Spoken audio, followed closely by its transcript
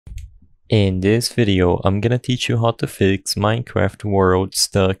In this video, I'm gonna teach you how to fix Minecraft world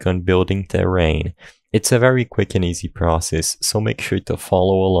stuck on building terrain. It's a very quick and easy process, so make sure to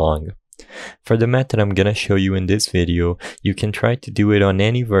follow along. For the method I'm gonna show you in this video, you can try to do it on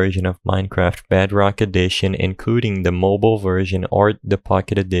any version of Minecraft Bedrock Edition, including the mobile version or the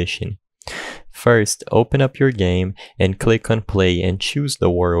Pocket Edition. First, open up your game and click on play and choose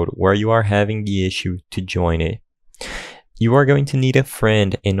the world where you are having the issue to join it. You are going to need a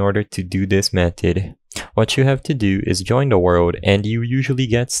friend in order to do this method. What you have to do is join the world, and you usually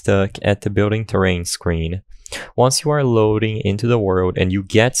get stuck at the building terrain screen. Once you are loading into the world and you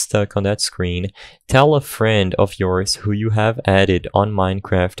get stuck on that screen, tell a friend of yours who you have added on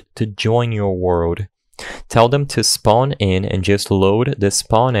Minecraft to join your world. Tell them to spawn in and just load the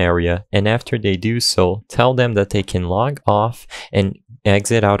spawn area, and after they do so, tell them that they can log off and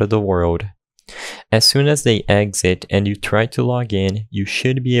exit out of the world. As soon as they exit and you try to log in, you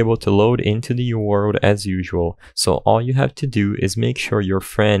should be able to load into the world as usual. So all you have to do is make sure your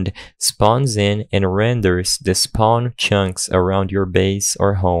friend spawns in and renders the spawn chunks around your base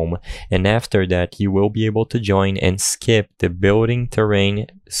or home. And after that, you will be able to join and skip the building terrain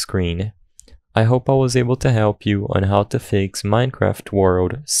screen. I hope I was able to help you on how to fix Minecraft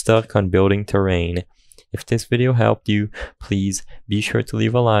world stuck on building terrain. If this video helped you, please be sure to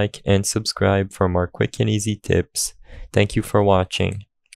leave a like and subscribe for more quick and easy tips. Thank you for watching.